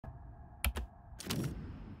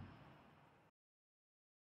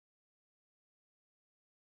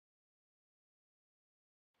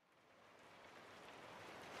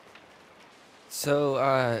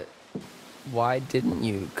So, why didn't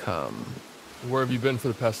you come? Where have you been for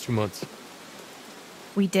the past 2 months?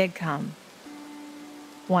 We did come.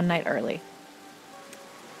 One night early.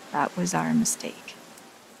 That was our mistake.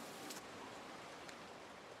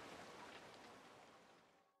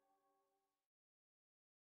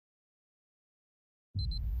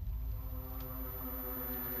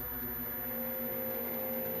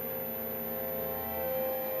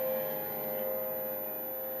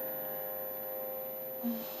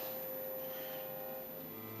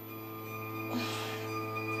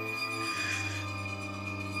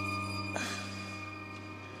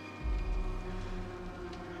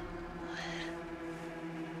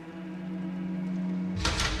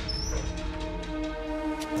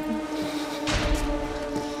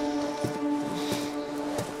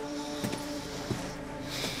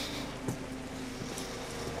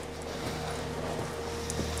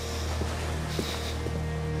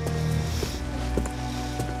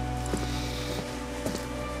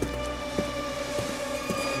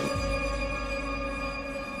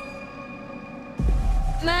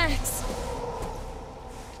 Max!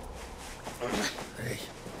 Hey.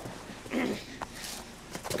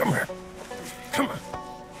 Come here. Come on.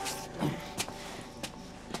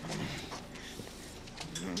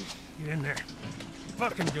 Get in there.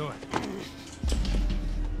 Fucking do it.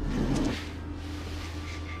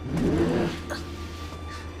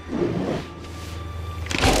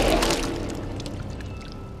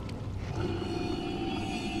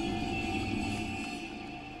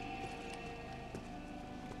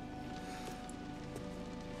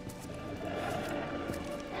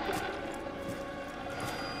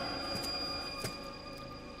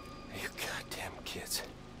 Kids.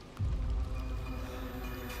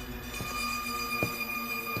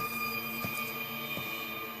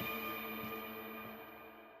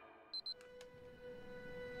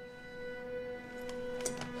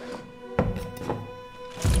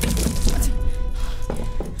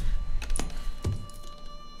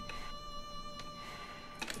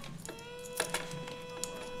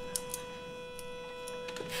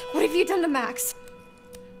 What have you done to Max?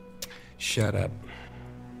 Shut up.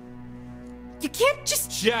 You can't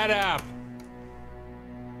just— Shut up!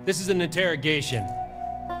 This is an interrogation.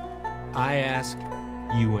 I ask,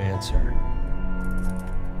 you answer.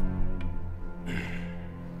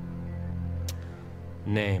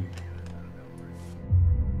 Name.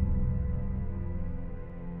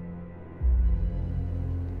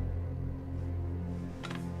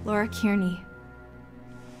 Laura Kearney.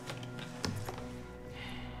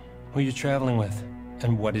 Who are you traveling with?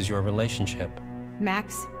 And what is your relationship?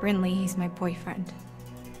 Max Brinley, he's my boyfriend.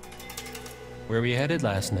 Where were you headed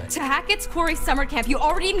last night? To Hackett's Quarry summer camp. You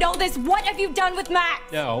already know this. What have you done with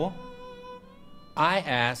Max? No. I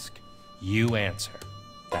ask, you answer.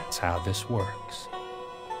 That's how this works.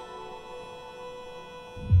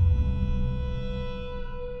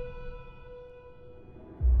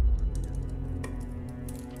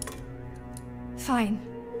 Fine.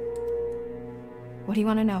 What do you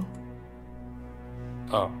want to know?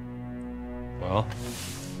 Oh. Well.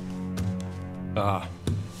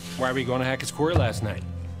 Why were you going to Hackett's Quarry last night?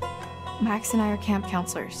 Max and I are camp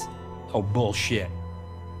counselors. Oh, bullshit.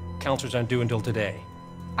 Counselors aren't due until today.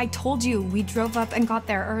 I told you, we drove up and got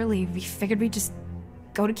there early. We figured we'd just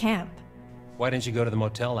go to camp. Why didn't you go to the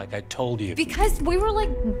motel like I told you? Because we were, like,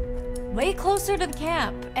 way closer to the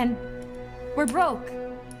camp, and we're broke.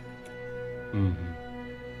 Mm-hmm.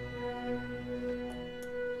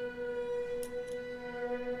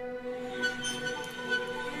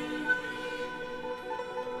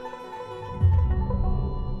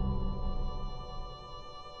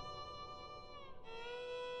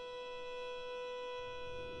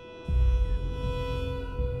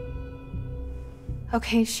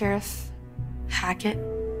 Okay, Sheriff Hackett.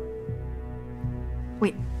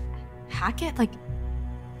 Wait, Hackett? Like,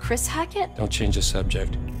 Chris Hackett? Don't change the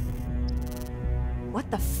subject. What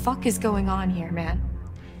the fuck is going on here, man?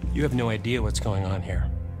 You have no idea what's going on here.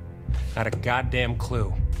 Not a goddamn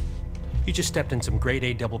clue. You just stepped in some grade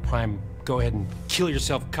A double prime, go ahead and kill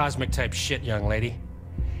yourself cosmic type shit, young lady.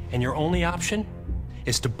 And your only option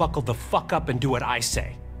is to buckle the fuck up and do what I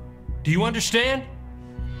say. Do you understand?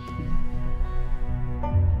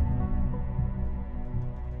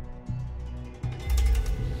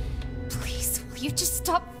 Please, will you just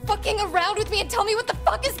stop fucking around with me and tell me what the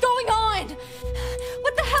fuck is going on?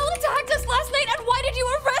 What the hell attacked us last night, and why did you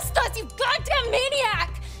arrest us, you goddamn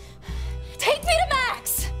maniac? Take me to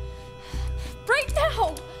Max! Right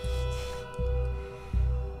now!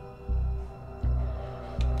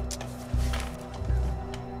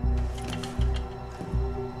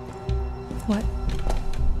 What?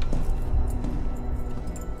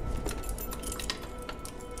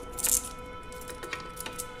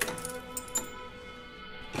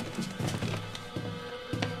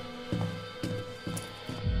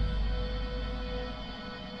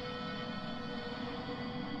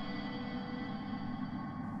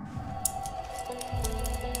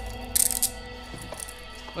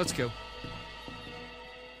 Let's go.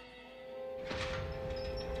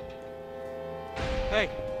 Hey!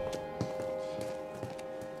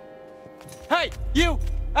 Hey, you!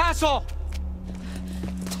 Asshole!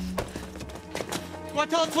 You wanna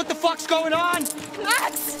tell us what the fuck's going on?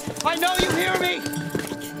 Max! I know you hear me!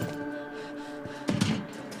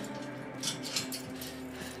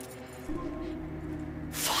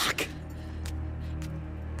 Fuck.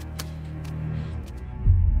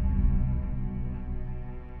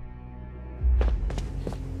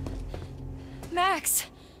 Max!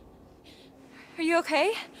 Are you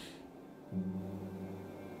okay?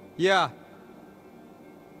 Yeah.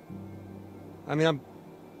 I mean,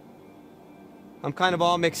 I'm kind of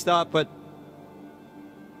all mixed up, but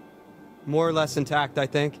more or less intact, I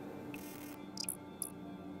think.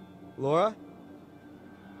 Laura?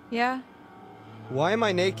 Yeah? Why am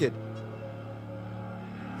I naked?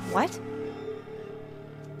 What?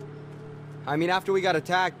 I mean, after we got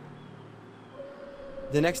attacked,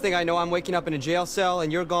 the next thing I know, I'm waking up in a jail cell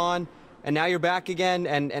and you're gone, and now you're back again,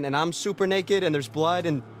 and I'm super naked, and there's blood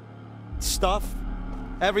and stuff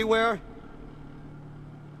everywhere.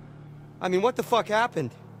 I mean, what the fuck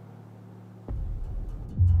happened?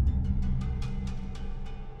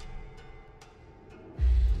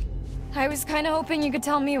 I was kind of hoping you could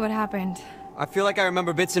tell me what happened. I feel like I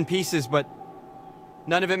remember bits and pieces, but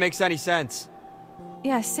none of it makes any sense.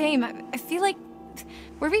 Yeah, same. I feel like...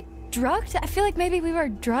 Were we drugged? I feel like maybe we were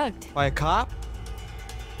drugged. By a cop?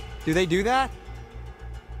 Do they do that?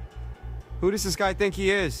 Who does this guy think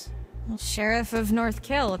he is? Well, Sheriff of North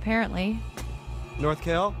Kill, apparently. North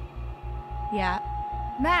Kill? Yeah.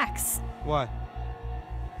 Max, What?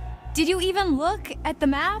 did you even look at the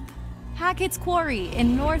map? Hackett's Quarry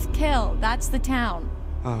in North Kill. That's the town.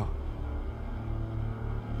 Oh.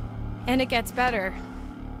 And it gets better.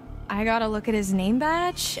 I gotta look at his name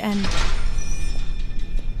badge and...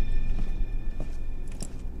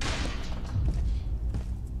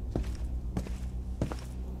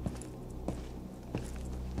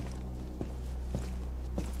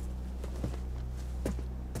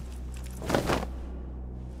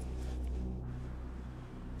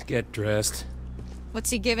 Get dressed. What's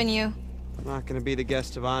he giving you? I'm not gonna be the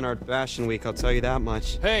guest of honor at Fashion Week, I'll tell you that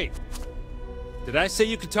much. Hey! Did I say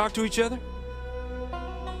you could talk to each other?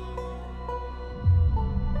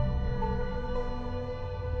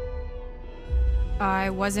 I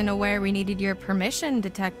wasn't aware we needed your permission,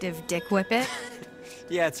 Detective Dick Whippet.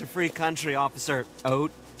 Yeah, it's a free country, Officer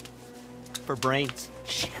Oat. For brains.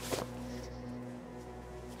 Shit.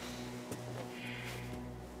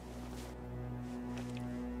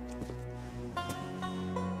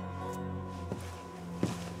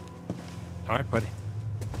 All right, buddy.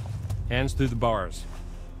 Hands through the bars.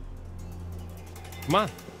 Come on.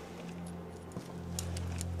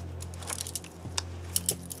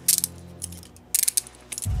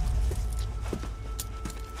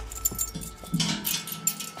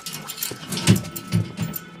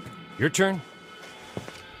 Your turn.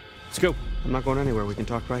 Let's go. I'm not going anywhere, we can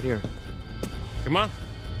talk right here. Come on.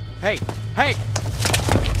 Hey! Hey!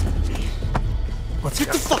 Let's Get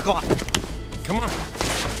go. the fuck off! Come on.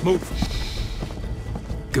 Move.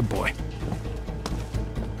 Good boy.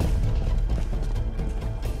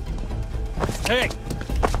 Hey!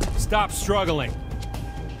 Stop struggling.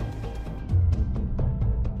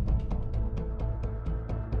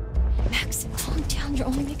 Max, calm down. You're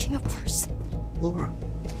only making it worse. Laura.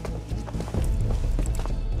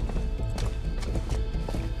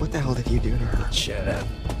 What the hell did you do to her? Shut up.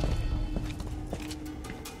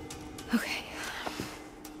 Okay.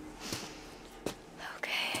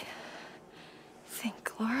 Okay.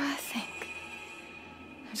 Think, Laura, think.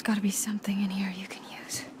 There's gotta be something in here you can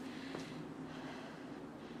use.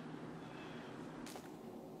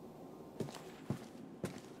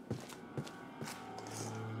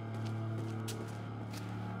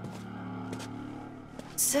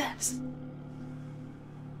 What's this?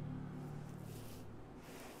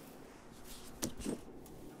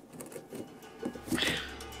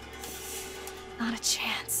 Not a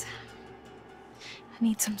chance. I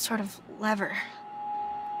need some sort of lever.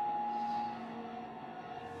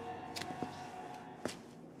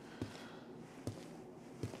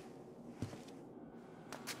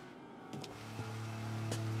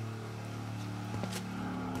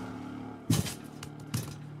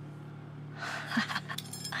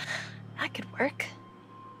 That could work.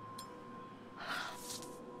 Oh,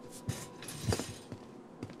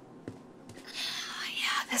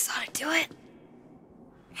 yeah, this ought to do it.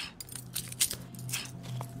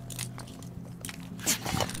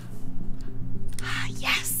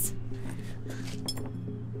 Yes.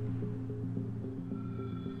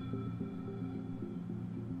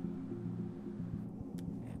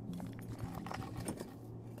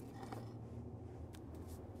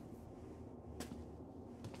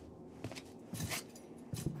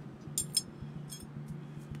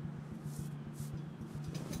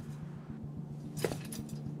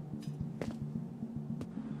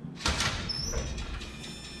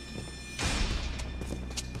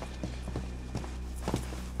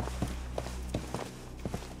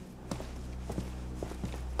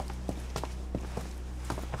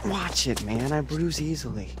 Watch it, man. I bruise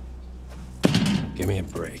easily. Give me a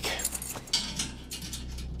break.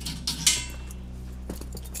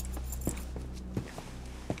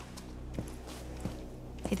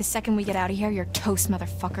 Hey, the second we get out of here, you're toast,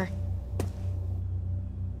 motherfucker.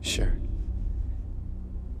 Sure.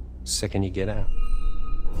 Second you get out.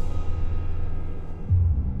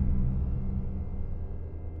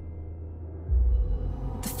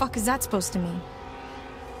 What the fuck is that supposed to mean?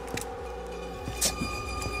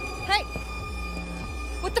 Hey!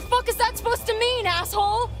 What the fuck is that supposed to mean,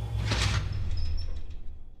 asshole?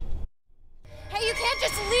 Hey, you can't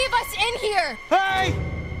just leave us in here! Hey!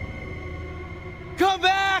 Come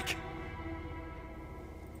back!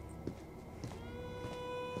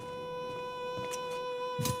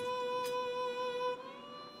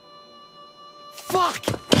 Fuck!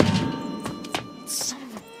 Son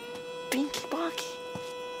of a binky bonky.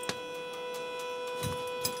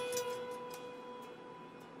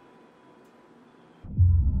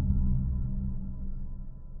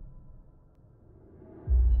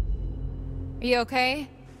 Are you okay?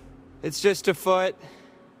 It's just a foot.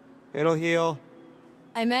 It'll heal.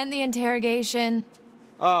 I meant the interrogation.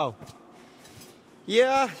 Oh.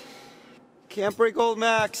 Yeah. Can't break old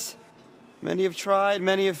Max. Many have tried,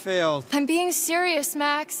 many have failed. I'm being serious,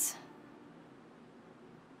 Max.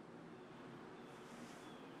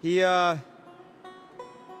 He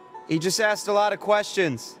just asked a lot of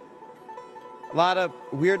questions. A lot of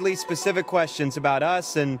weirdly specific questions about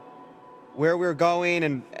us and where we were going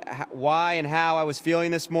and why and how I was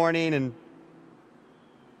feeling this morning, and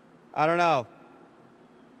I don't know.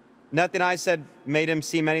 Nothing I said made him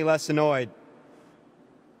seem any less annoyed.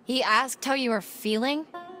 He asked how you were feeling?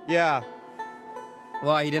 Yeah.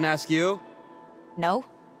 Why, he didn't ask you? No.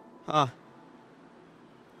 Huh.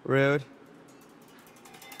 Rude.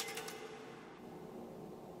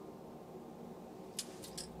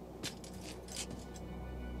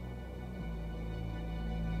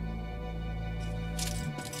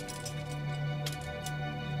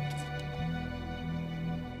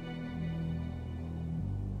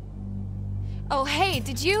 Oh, hey,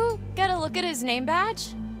 did you get a look at his name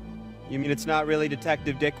badge? You mean it's not really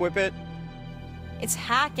Detective Dick Whippet? It's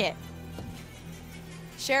Hackett.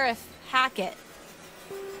 Sheriff Hackett.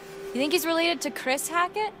 You think he's related to Chris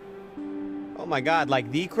Hackett? Oh my god, like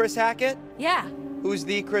the Chris Hackett? Yeah. Who's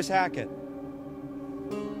the Chris Hackett?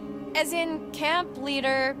 As in camp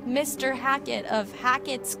leader Mr. Hackett of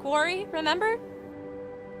Hackett's Quarry, remember?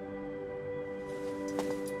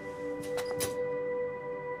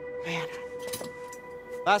 Man.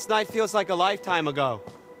 Last night feels like a lifetime ago.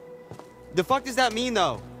 The fuck does that mean,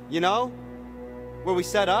 though? You know? Where we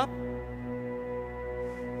set up?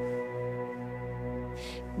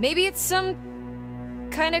 Maybe it's some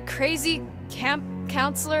kind of crazy camp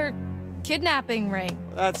counselor kidnapping ring.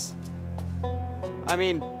 That's... I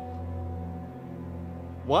mean...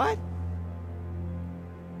 What?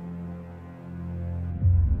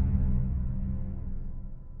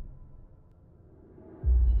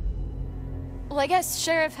 Well, I guess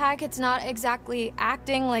Sheriff Hackett's not exactly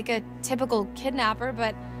acting like a typical kidnapper,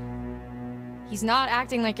 but he's not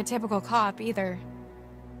acting like a typical cop either.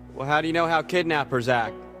 Well, how do you know how kidnappers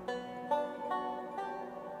act?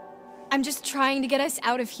 I'm just trying to get us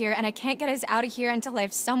out of here, and I can't get us out of here until I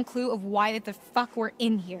have some clue of why the fuck we're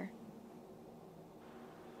in here.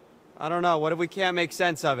 I don't know. What if we can't make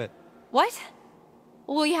sense of it? What?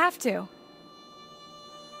 Well, you have to.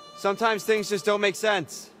 Sometimes things just don't make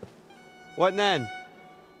sense. What then?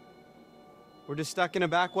 We're just stuck in a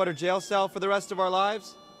backwater jail cell for the rest of our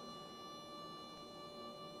lives?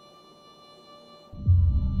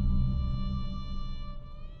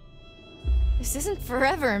 This isn't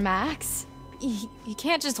forever, Max. You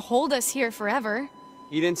can't just hold us here forever.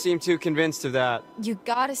 You didn't seem too convinced of that. You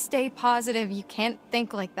gotta stay positive. You can't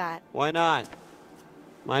think like that. Why not?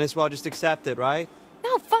 Might as well just accept it, right?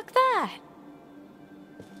 No, fuck that.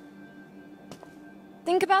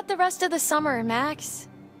 Think about the rest of the summer, Max.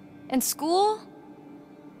 And school?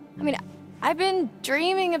 I mean, I've been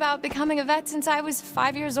dreaming about becoming a vet since I was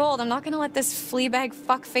 5 years old. I'm not gonna let this fleabag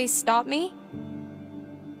fuckface stop me.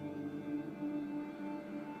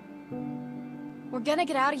 We're gonna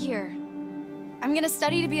get out of here. I'm gonna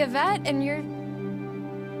study to be a vet, and you're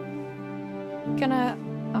gonna,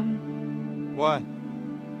 What?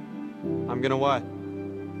 I'm gonna what?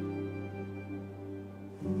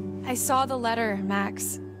 I saw the letter,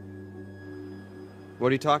 Max. What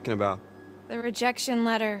are you talking about? The rejection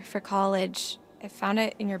letter for college. I found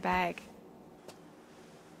it in your bag.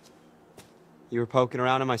 You were poking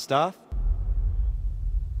around in my stuff?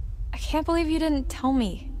 I can't believe you didn't tell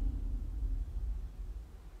me.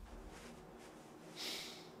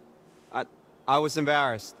 I was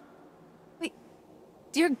embarrassed. Wait,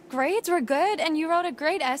 your grades were good and you wrote a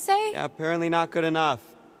great essay? Yeah, apparently not good enough.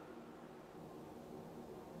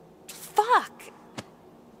 Fuck!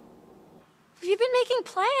 You've been making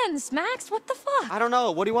plans, Max. What the fuck? I don't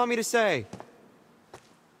know. What do you want me to say?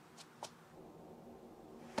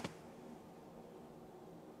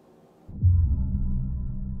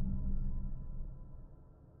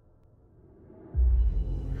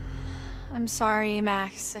 I'm sorry,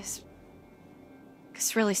 Max.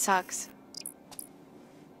 This really sucks.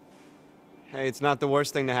 Hey, it's not the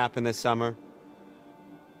worst thing to happen this summer.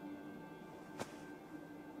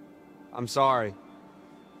 I'm sorry.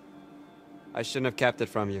 I shouldn't have kept it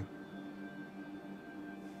from you.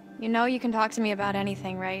 You know you can talk to me about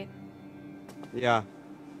anything, right? Yeah.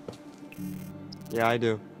 Yeah, I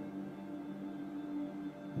do.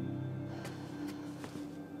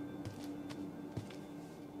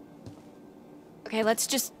 Okay, let's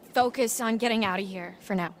just focus on getting out of here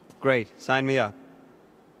for now. Great. Sign me up.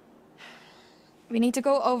 We need to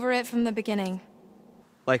go over it from the beginning.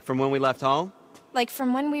 Like from when we left home? Like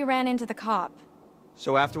from when we ran into the cop.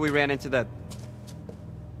 So after we ran into the...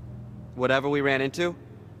 whatever we ran into?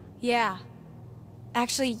 Yeah.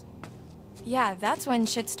 Actually, yeah, that's when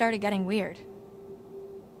shit started getting weird.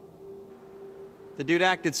 The dude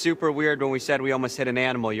acted super weird when we said we almost hit an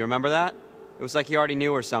animal. You remember that? It was like he already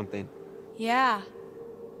knew or something. Yeah.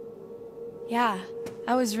 Yeah,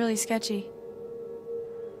 that was really sketchy.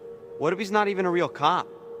 What if he's not even a real cop?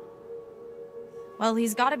 Well,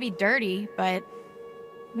 he's gotta be dirty, but...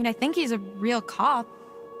 I mean, I think he's a real cop.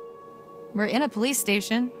 We're in a police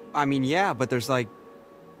station. I mean, yeah, but there's like...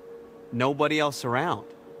 nobody else around.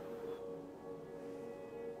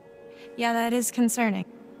 Yeah, that is concerning.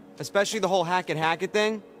 Especially the whole Hackett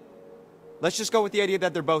thing. Let's just go with the idea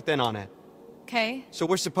that they're both in on it. Okay. So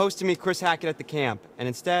we're supposed to meet Chris Hackett at the camp, and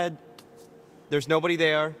instead, there's nobody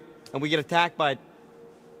there, and we get attacked by...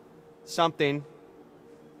 something,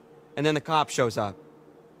 and then the cop shows up.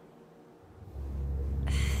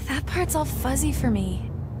 That part's all fuzzy for me.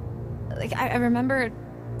 Like, I remember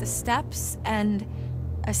the steps and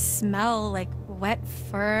a smell like wet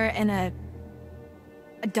fur and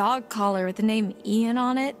a dog collar with the name Ian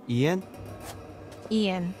on it. Ian?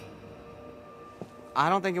 Ian. I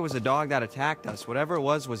don't think it was a dog that attacked us. Whatever it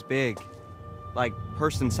was big. Like,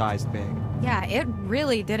 person-sized big. Yeah, it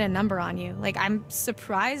really did a number on you. Like, I'm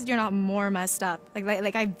surprised you're not more messed up.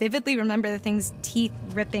 Like I vividly remember the thing's teeth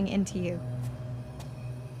ripping into you.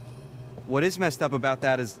 What is messed up about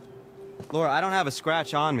that is... Laura, I don't have a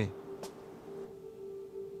scratch on me.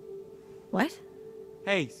 What?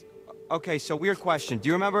 Hey, okay, so weird question. Do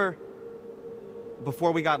you remember...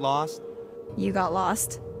 before we got lost? You got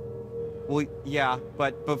lost? Well, yeah,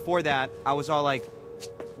 but before that, I was all like...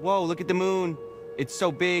 Whoa, look at the moon. It's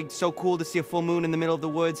so big, so cool to see a full moon in the middle of the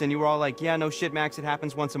woods, and you were all like, yeah, no shit, Max, it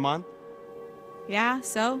happens once a month. Yeah,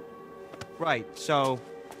 so? Right, so,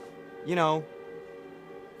 you know,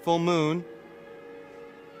 full moon.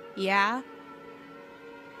 Yeah?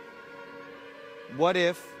 What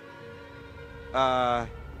if,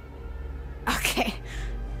 Okay.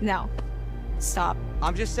 No. Stop.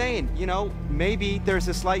 I'm just saying, you know, maybe there's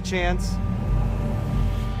a slight chance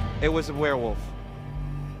it was a werewolf.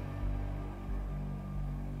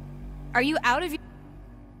 Are you out of your...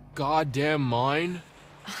 Goddamn mind?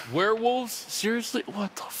 Werewolves? Seriously?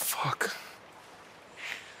 What the fuck?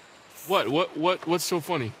 What's so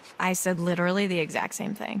funny? I said literally the exact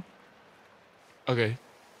same thing. Okay.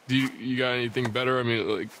 Do you got anything better? I mean,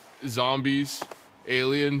 like, zombies?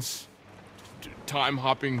 Aliens?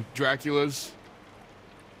 Time-hopping Draculas?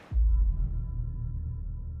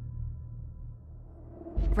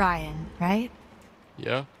 Ryan, right?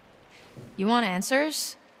 Yeah? You want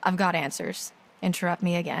answers? I've got answers. Interrupt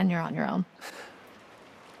me again, you're on your own.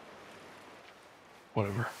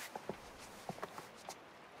 Whatever.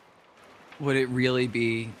 Would it really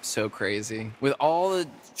be so crazy? With all the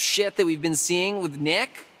shit that we've been seeing with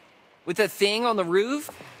Nick? With the thing on the roof?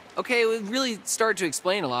 Okay, it would really start to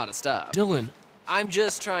explain a lot of stuff. Dylan. I'm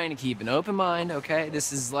just trying to keep an open mind, okay?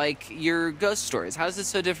 This is like your ghost stories. How is this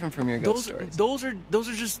so different from your ghost stories? Those are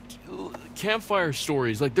just campfire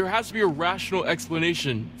stories. Like, there has to be a rational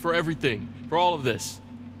explanation for everything, for all of this.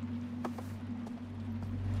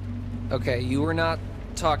 Okay, you were not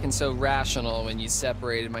talking so rational when you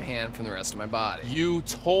separated my hand from the rest of my body. You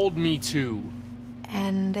told me to.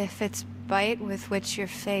 And if it's bite with which you're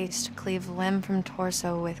faced, cleave limb from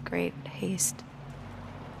torso with great haste.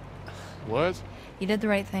 What? You did the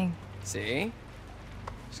right thing. See?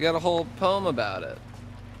 She's got a whole poem about it.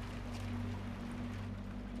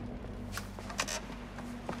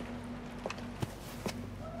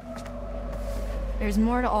 There's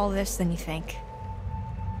more to all this than you think.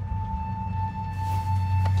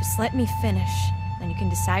 Just let me finish, then you can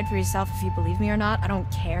decide for yourself if you believe me or not. I don't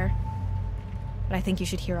care. But I think you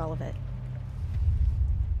should hear all of it.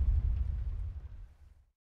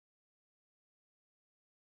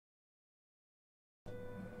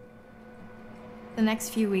 The next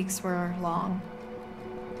few weeks were long.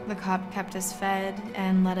 The cop kept us fed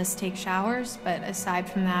and let us take showers, but aside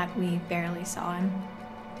from that, we barely saw him.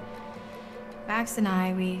 Max and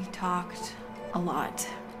I, we talked a lot.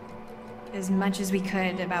 As much as we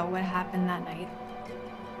could about what happened that night.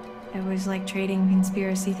 It was like trading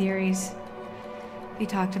conspiracy theories. We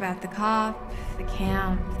talked about the cop, the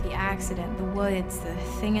camp, the accident, the woods, the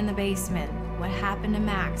thing in the basement, what happened to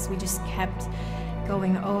Max. We just kept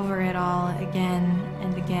going over it all again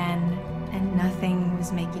and again, and nothing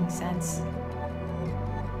was making sense.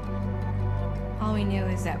 All we knew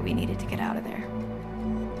is that we needed to get out of there.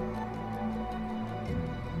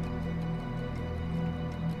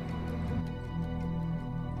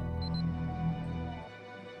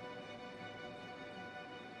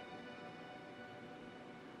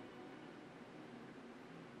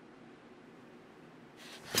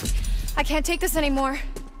 I can't take this anymore.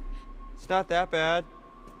 It's not that bad.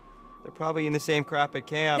 They're probably in the same crap at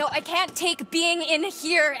camp. No, I can't take being in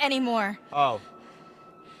here anymore. Oh.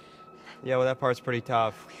 Yeah, well, that part's pretty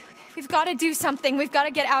tough. We've got to do something. We've got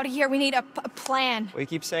to get out of here. We need a plan. We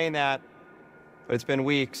keep saying that, but it's been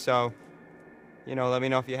weeks, so, you know, let me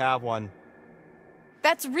know if you have one.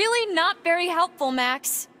 That's really not very helpful,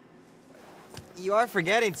 Max. You are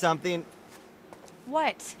forgetting something.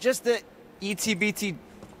 What? Just the itsy-bitsy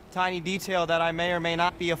tiny detail that I may or may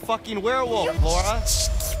not be a fucking werewolf, Laura.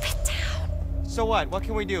 Keep it down. So what? What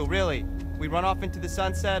can we do, really? We run off into the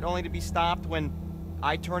sunset only to be stopped when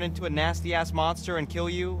I turn into a nasty-ass monster and kill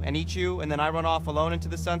you and eat you, and then I run off alone into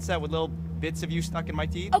the sunset with little bits of you stuck in my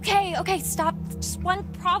teeth? Okay, stop. Just one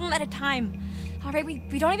problem at a time. All right, we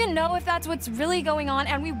don't even know if that's what's really going on,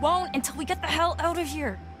 and we won't until we get the hell out of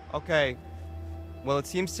here. Okay. Well, it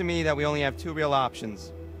seems to me that we only have two real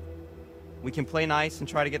options. We can play nice and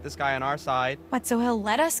try to get this guy on our side. What, so he'll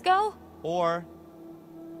let us go? Or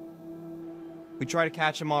we try to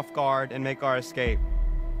catch him off guard and make our escape.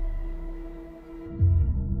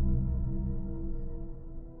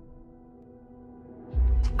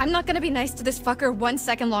 I'm not gonna be nice to this fucker 1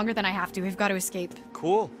 second longer than I have to. We've got to escape.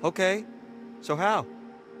 Cool, okay. So how?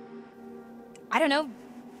 I don't know.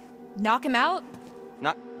 Knock him out?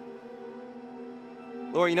 Not...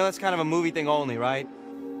 Laura, you know that's kind of a movie thing only, right?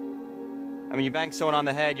 I mean, you bang someone on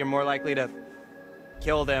the head, you're more likely to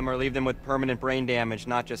kill them or leave them with permanent brain damage,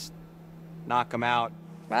 not just knock them out.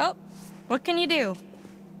 Well, what can you do?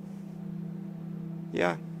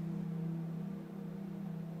 Yeah.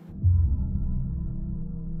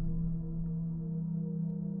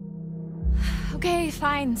 Okay,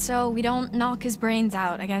 fine. So we don't knock his brains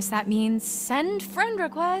out. I guess that means send friend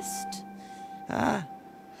request.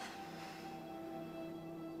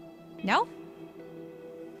 No?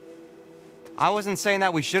 I wasn't saying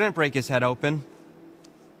that we shouldn't break his head open.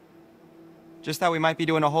 Just that we might be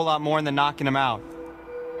doing a whole lot more than knocking him out.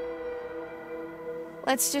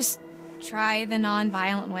 Let's just try the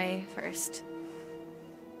non-violent way first.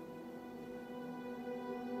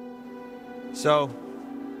 So,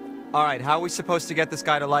 all right, how are we supposed to get this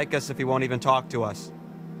guy to like us if he won't even talk to us?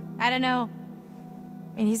 I don't know.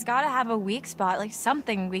 I mean, he's gotta have a weak spot, like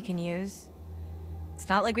something we can use. It's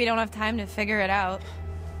not like we don't have time to figure it out.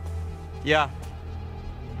 Yeah.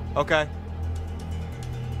 Okay.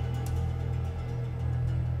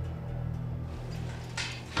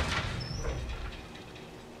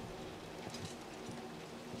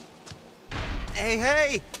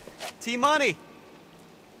 Hey! T-Money!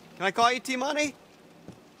 Can I call you T-Money?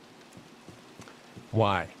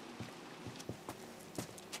 Why?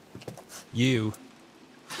 You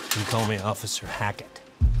can call me Officer Hackett.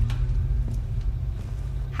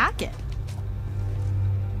 Hackett?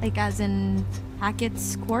 Like as in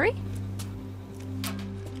Hackett's Quarry?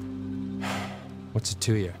 What's it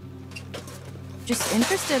to you? Just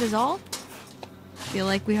interested is all. Feel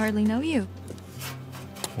like we hardly know you.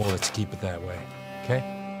 Well, let's keep it that way, okay?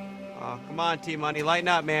 Oh, come on, T-Money, lighten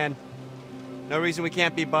up, man. No reason we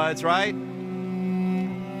can't be buds, right?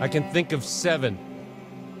 I can think of 7.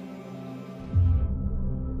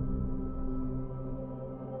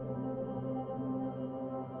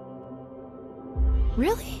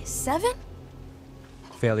 Really? 7?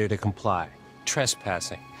 Failure to comply,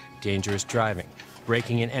 trespassing, dangerous driving,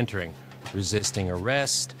 breaking and entering, resisting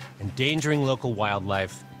arrest, endangering local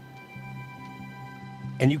wildlife.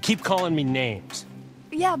 And you keep calling me names.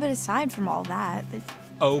 Yeah, but aside from all that...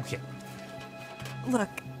 Okay. Look,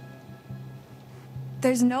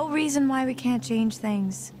 there's no reason why we can't change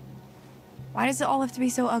things. Why does it all have to be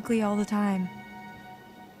so ugly all the time?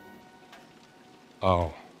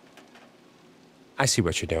 Oh. I see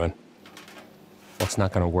what you're doing. Well, it's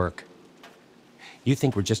not gonna work. You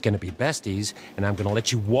think we're just gonna be besties, and I'm gonna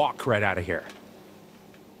let you walk right out of here.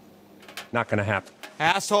 Not gonna happen.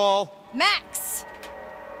 Asshole! Max!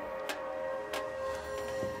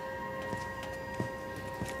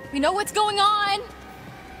 We know what's going on!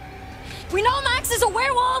 We know Max is a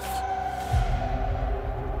werewolf!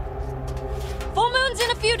 Full moon's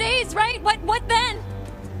in a few days, right? What then?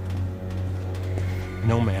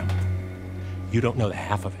 No, ma'am. You don't know the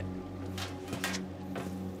half of it.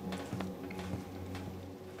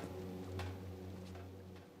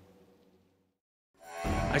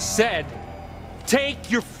 I said, take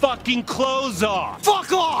your fucking clothes off!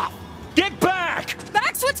 Fuck off! Get back!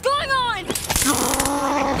 Max, what's going on?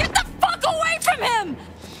 Get the fuck away from him!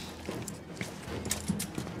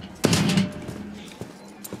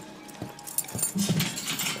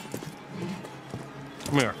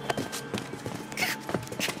 Come here.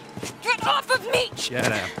 Get off of me!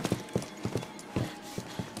 Shut up.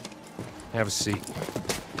 Have a seat.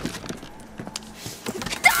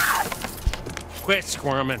 Quit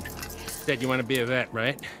squirming. Said you want to be a vet,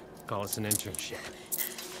 right? Call us an internship.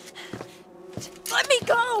 Let me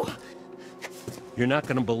go! You're not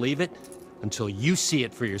gonna believe it until you see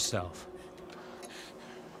it for yourself.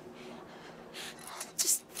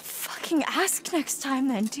 Just fucking ask next time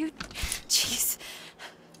then, dude. Jeez.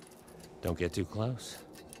 Don't get too close.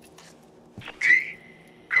 T,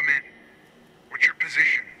 come in. What's your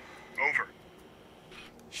position? Over.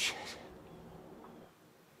 Shit.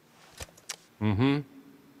 Mm-hmm.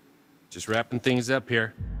 Just wrapping things up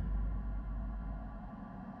here.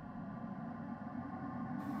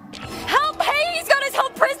 Help! Hey, he's got his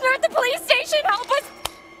held prisoner at the police station! Help us!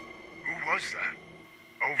 Who was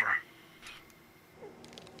that? Over.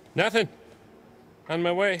 Nothing. On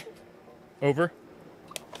my way. Over.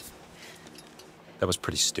 That was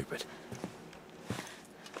pretty stupid.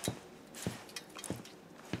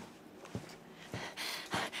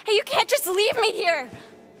 Hey, you can't just leave me here!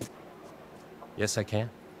 Yes, I can.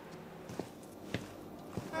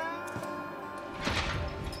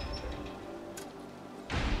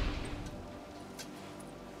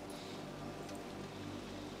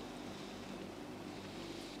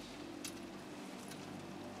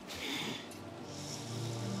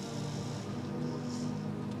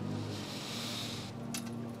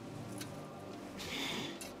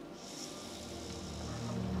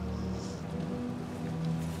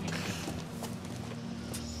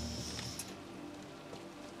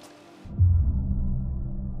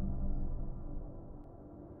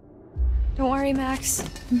 Don't worry, Max.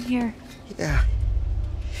 I'm here. Yeah.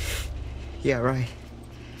 Yeah, right.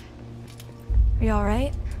 Are you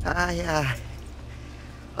alright? I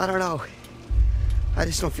don't know. I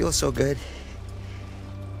just don't feel so good.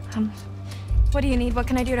 What do you need? What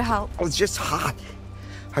can I do to help? Oh, it's just hot.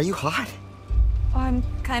 Are you hot? Oh, I'm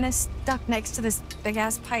kinda stuck next to this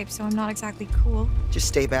big-ass pipe, so I'm not exactly cool. Just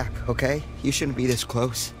stay back, okay? You shouldn't be this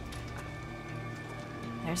close.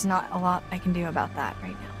 There's not a lot I can do about that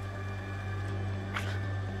right now.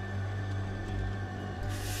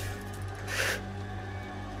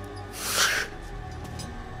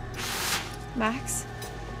 Max?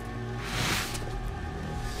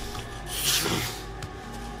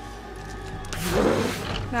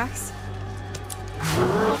 Max?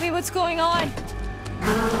 Tell me what's going on.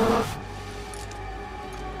 Max!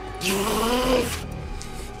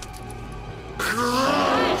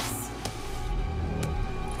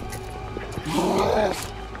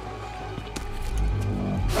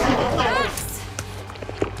 Max!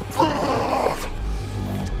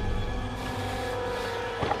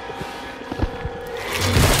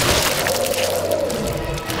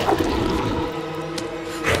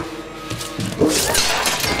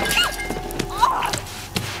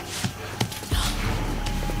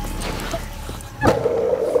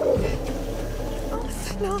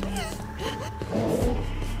 No.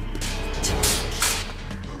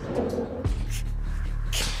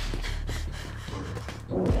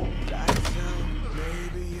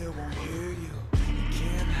 Maybe it won't hear you. You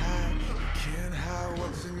can't hide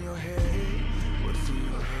what's in your head. What's in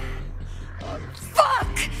your head?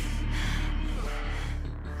 Fuck!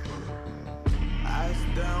 Eyes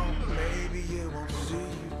down, maybe it won't see you.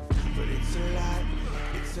 But it's a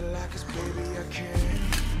lie, 'cause baby I can.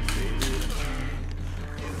 Baby I can.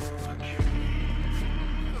 You know I can.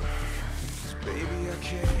 'Cause baby I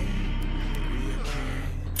can. Baby I can.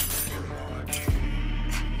 You know I can.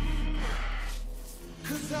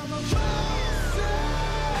 'Cause I'm a monster.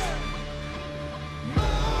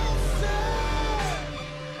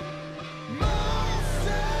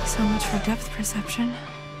 So much for depth perception.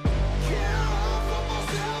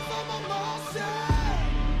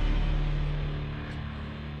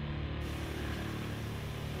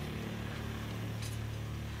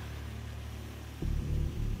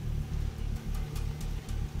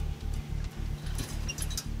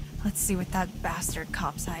 Let's see what that bastard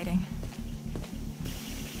cop's hiding.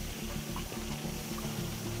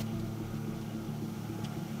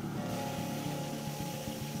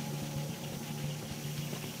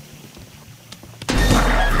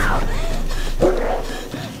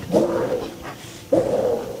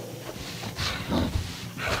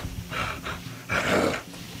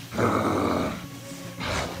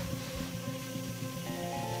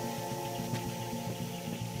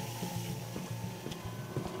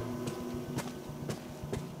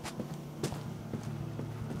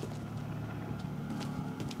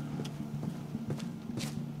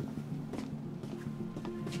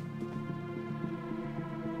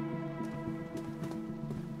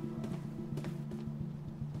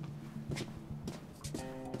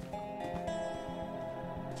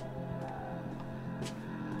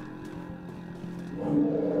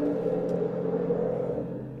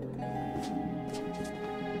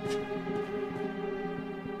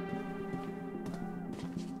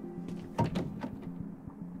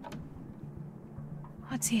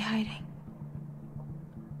 What's he hiding?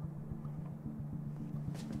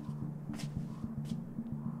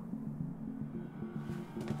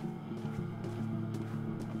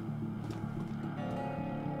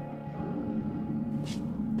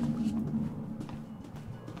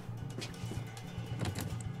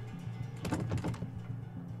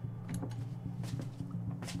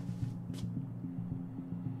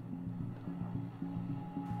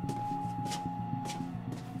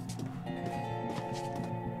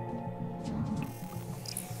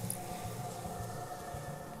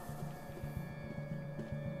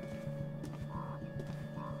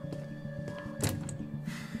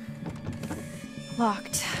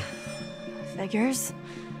 Locked. Figures.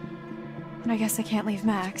 And I guess I can't leave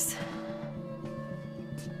Max.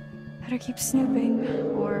 Better keep snooping,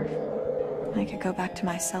 or I could go back to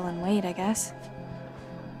my cell and wait, I guess.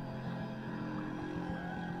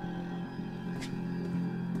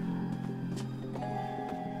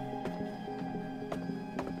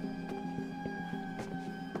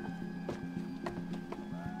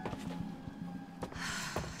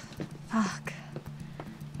 Fuck.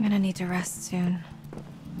 I'm gonna need to rest soon.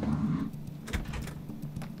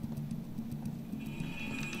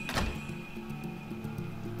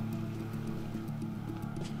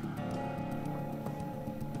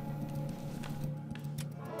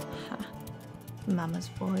 Mama's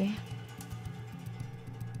boy.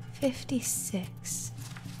 56.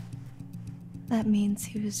 That means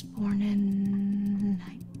he was born in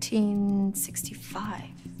 1965.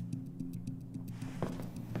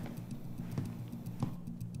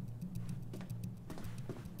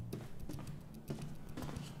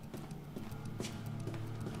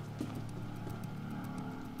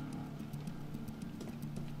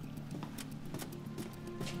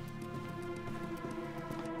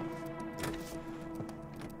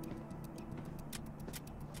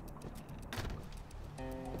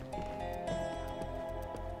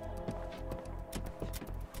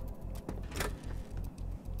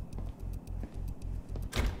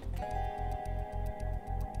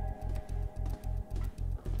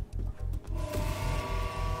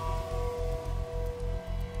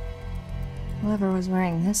 Whoever was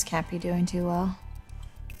wearing this can't be doing too well.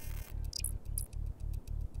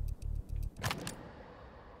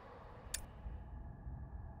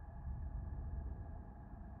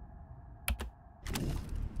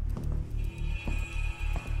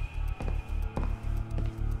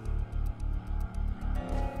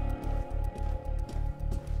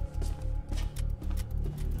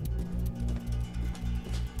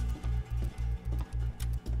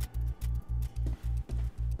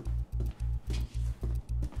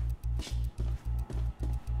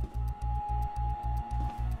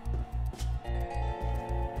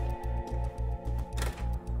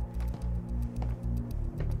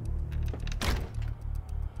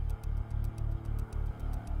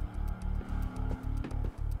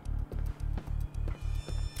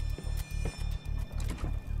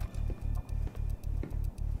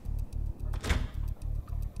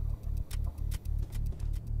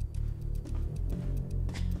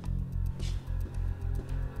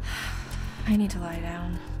 I need to lie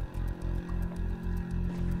down.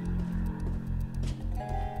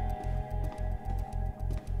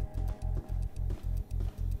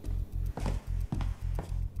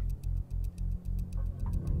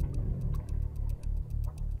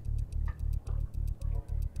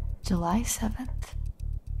 July 7th.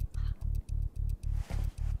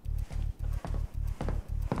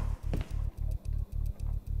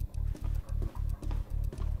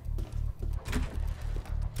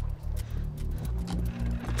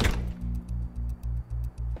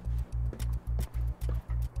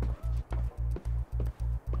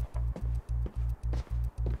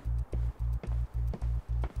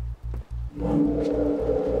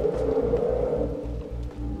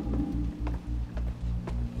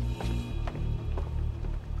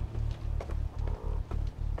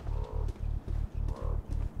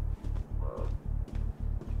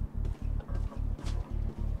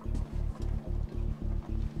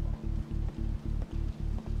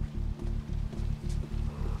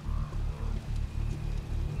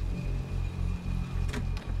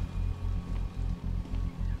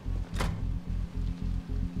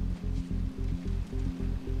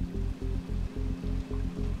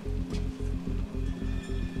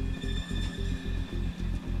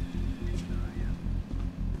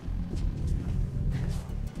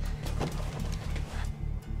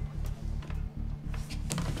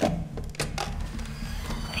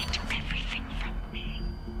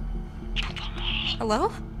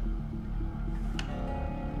 Hello?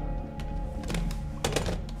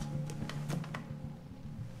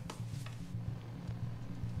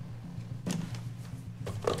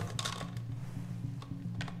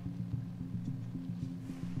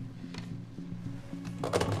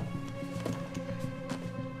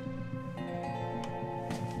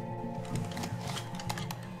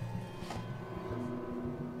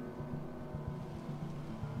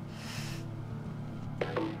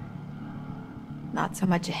 Not so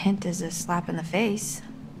much a hint as a slap in the face.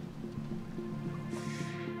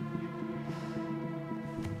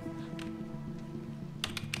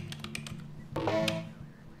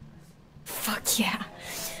 Fuck yeah.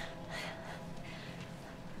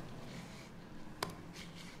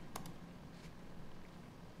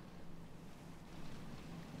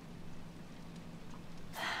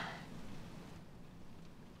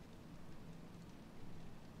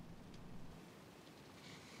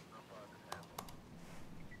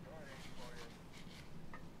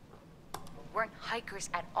 Weren't hikers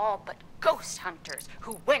at all, but ghost hunters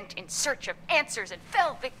who went in search of answers and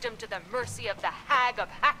fell victim to the mercy of the hag of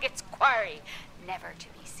Hackett's Quarry, never to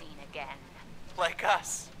be seen again. Like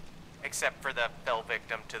us. Except for the fell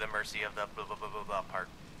victim to the mercy of the blah blah blah blah blah part.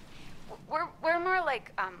 We're more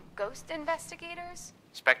like, ghost investigators?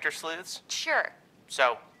 Spectre sleuths? Sure.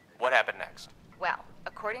 So, what happened next? Well,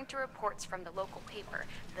 according to reports from the local paper,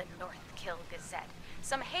 the North Kill Gazette,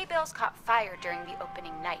 some hay bales caught fire during the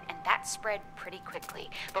opening night, and that spread pretty quickly.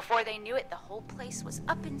 Before they knew it, the whole place was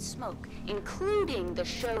up in smoke, including the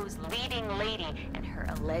show's leading lady and her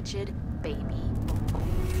alleged baby.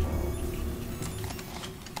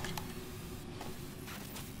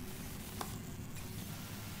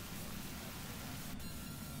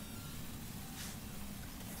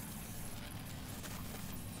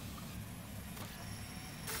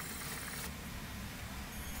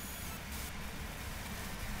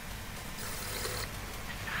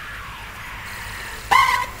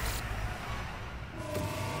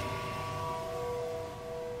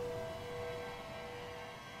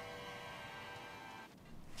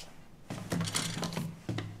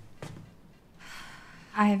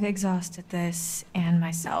 I've exhausted this and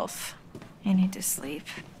myself. I need to sleep.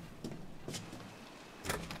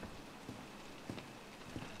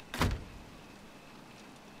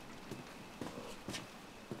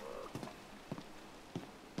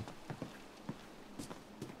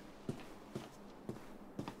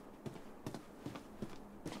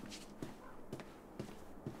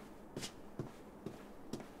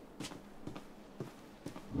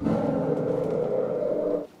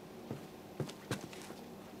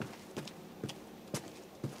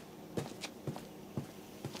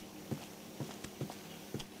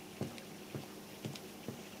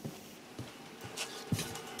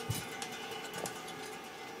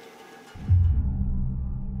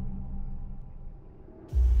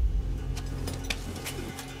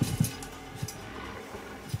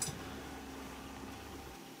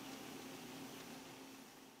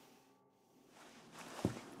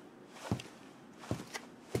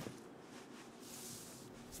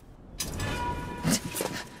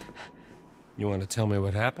 You want to tell me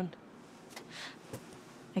what happened?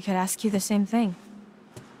 I could ask you the same thing.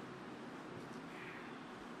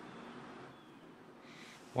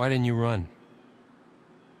 Why didn't you run?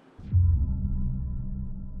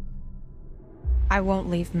 I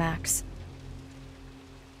won't leave Max.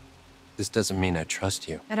 This doesn't mean I trust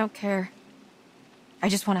you. I don't care. I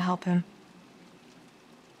just want to help him.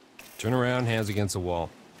 Turn around, hands against the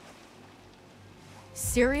wall.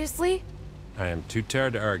 Seriously? I am too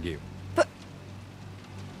tired to argue. But...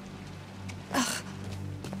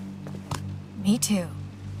 Me too.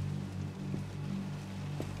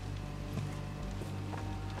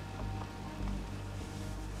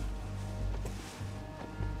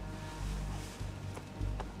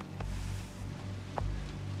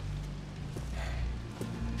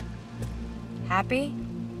 Happy?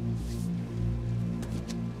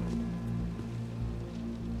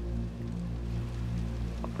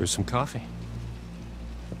 I'll brew some coffee.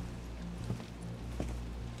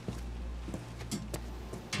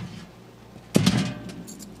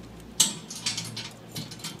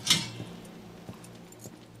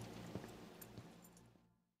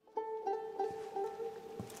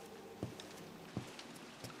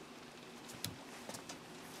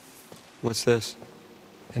 What's this?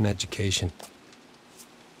 An education.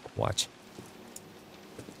 Watch.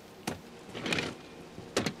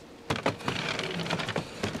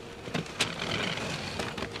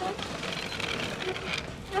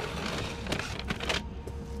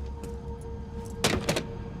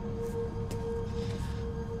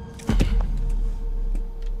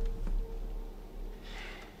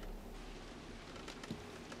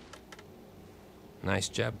 Nice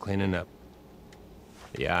job cleaning up.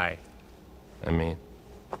 The eye, I mean.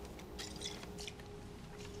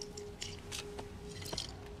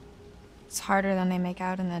 It's harder than they make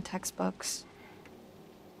out in the textbooks.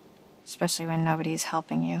 Especially when nobody's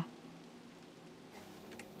helping you.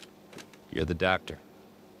 You're the doctor.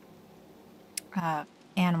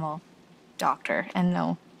 Animal doctor. And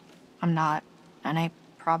no, I'm not. And I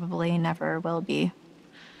probably never will be.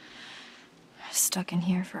 Stuck in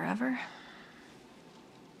here forever.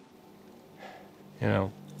 You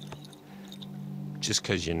know, just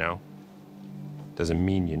 'cause you know, doesn't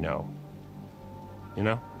mean you know. You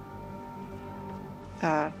know?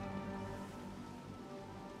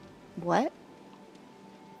 What?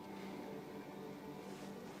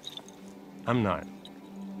 I'm not.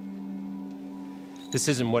 This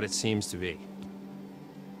isn't what it seems to be.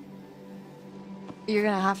 You're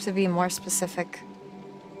gonna have to be more specific.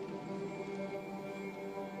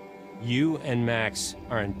 You and Max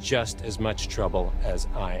are in just as much trouble as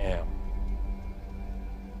I am.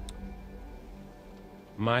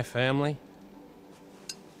 My family?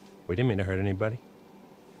 We didn't mean to hurt anybody.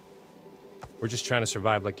 We're just trying to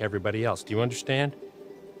survive like everybody else. Do you understand?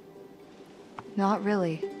 Not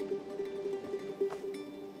really.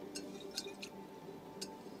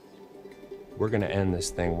 We're gonna end this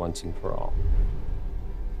thing once and for all.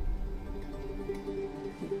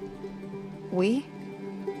 We?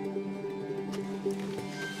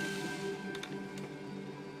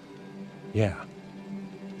 Yeah.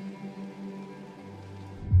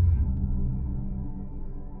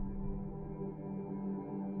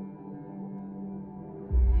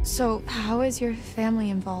 So, how is your family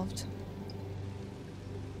involved?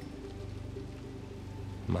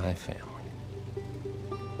 My family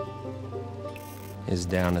is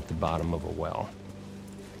down at the bottom of a well.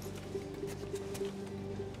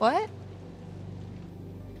 What?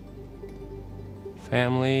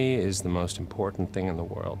 Family is the most important thing in the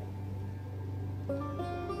world.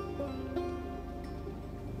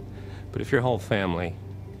 But if your whole family,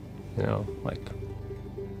 you know, like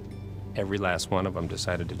every last one of them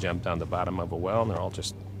decided to jump down the bottom of a well and they're all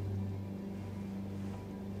just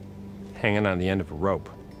hanging on the end of a rope,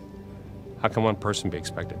 how can one person be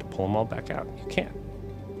expected to pull them all back out? You can't.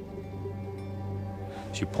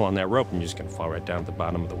 So you pull on that rope and you're just gonna fall right down at the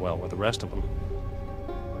bottom of the well with the rest of them.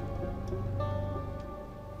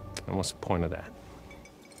 And what's the point of that?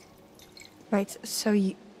 Right, so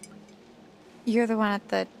you're the one at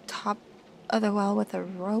the top of the well with a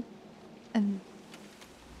rope? And...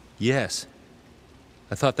 Yes.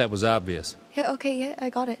 I thought that was obvious. Yeah, okay, yeah, I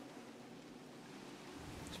got it.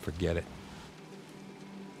 Just forget it.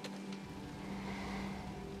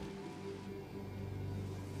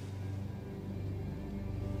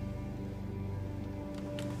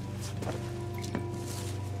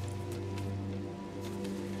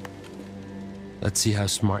 Let's see how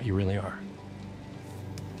smart you really are.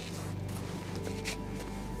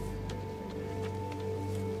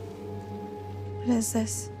 What is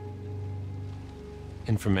this?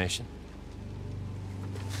 Information.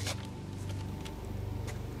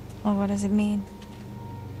 Well, what does it mean?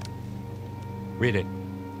 Read it.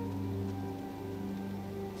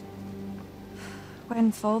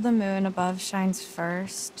 When full the moon above shines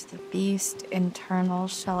first, the beast internal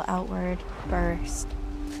shall outward burst.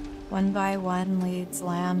 One by one leads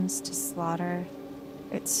lambs to slaughter.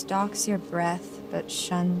 It stalks your breath, but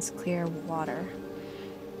shuns clear water.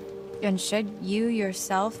 And should you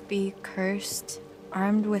yourself be cursed,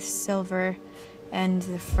 armed with silver and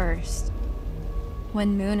the first.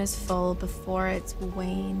 When moon is full before its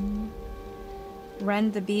wane,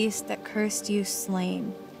 rend the beast that cursed you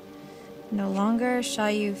slain. No longer shall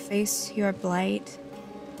you face your blight,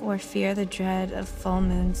 or fear the dread of full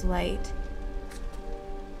moon's light.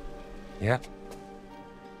 Yeah.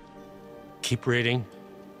 Keep reading.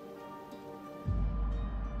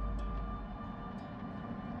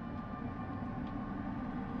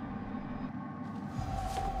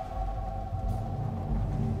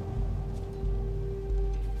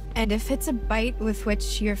 And if it's a bite with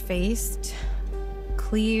which you're faced,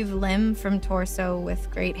 cleave limb from torso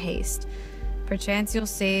with great haste. Perchance you'll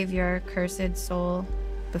save your cursed soul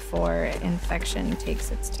before infection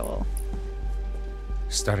takes its toll.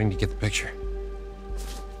 Starting to get the picture.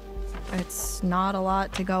 It's not a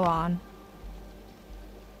lot to go on.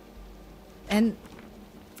 And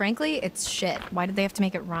frankly, it's shit. Why did they have to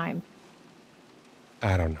make it rhyme?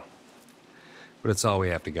 I don't know. But it's all we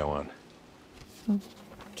have to go on.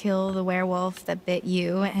 Kill the werewolf that bit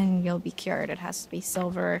you and you'll be cured. It has to be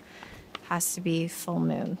silver, has to be full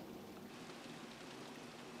moon.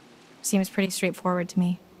 Seems pretty straightforward to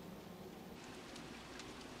me.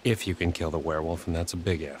 If you can kill the werewolf, and that's a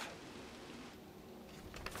big if.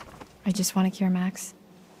 I just want to cure Max.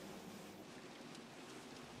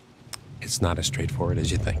 It's not as straightforward as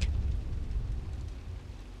you think.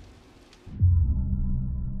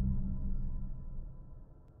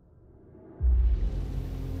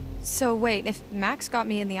 So wait, if Max got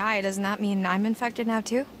me in the eye, doesn't that mean I'm infected now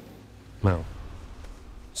too? No.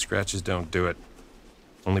 Scratches don't do it.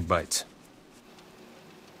 Only bites.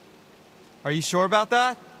 Are you sure about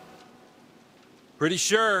that? Pretty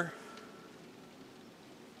sure.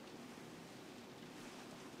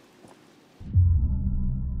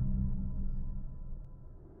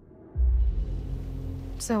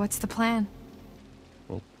 So what's the plan?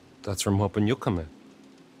 Well, that's where I'm hoping you'll come in.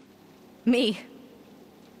 Me?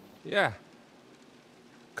 Yeah.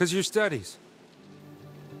 'Cause your studies.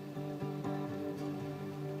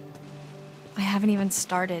 I haven't even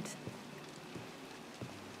started.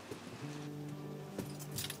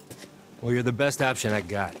 Well, you're the best option I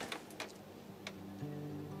got.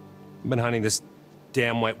 I've been hunting this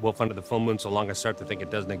damn white wolf under the full moon so long I start to think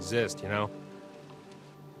it doesn't exist, you know?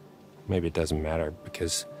 Maybe it doesn't matter,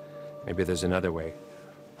 because maybe there's another way.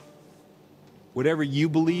 Whatever you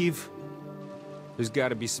believe, there's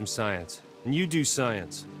gotta be some science. And you do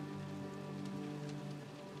science.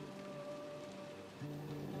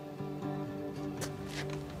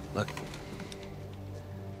 Look,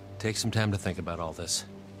 take some time to think about all this.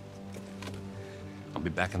 I'll be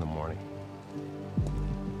back in the morning.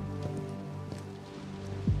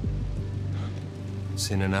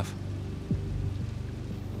 Seen enough?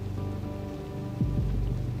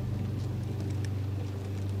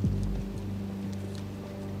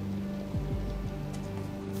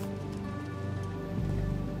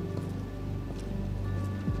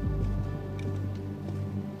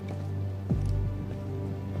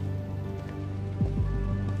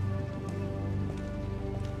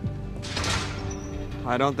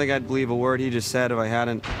 I don't think I'd believe a word he just said if I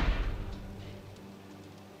hadn't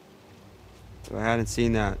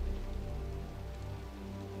seen that.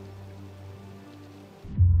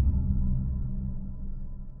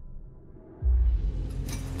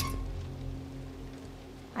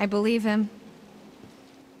 I believe him.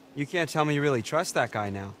 You can't tell me you really trust that guy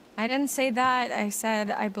now. I didn't say that. I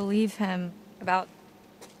said I believe him about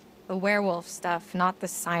the werewolf stuff, not the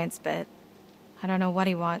science bit. I don't know what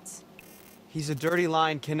he wants. He's a dirty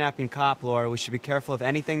lying kidnapping cop, Laura. We should be careful of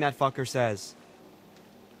anything that fucker says.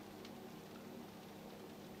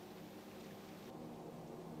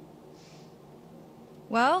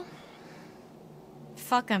 Well,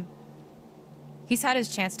 fuck him. He's had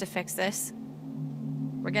his chance to fix this.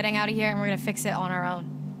 We're getting out of here and we're gonna fix it on our own.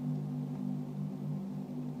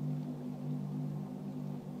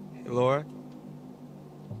 Hey, Laura,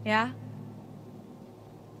 Yeah?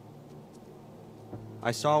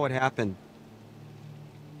 I saw what happened.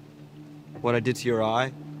 What I did to your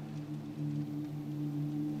eye.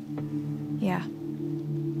 Yeah.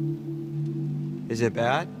 Is it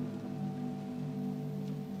bad?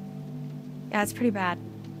 Yeah, it's pretty bad.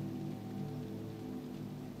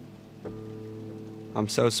 I'm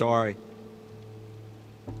so sorry.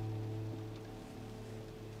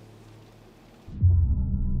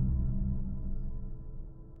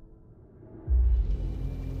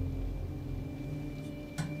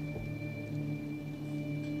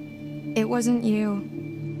 It wasn't you.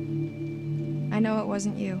 I know it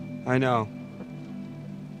wasn't you. I know.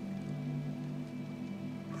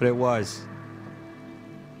 But it was.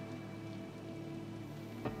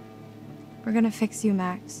 We're gonna fix you,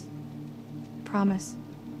 Max. Promise.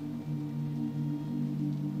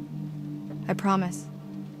 I promise.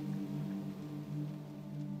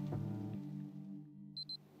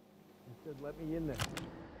 He said, let me in there.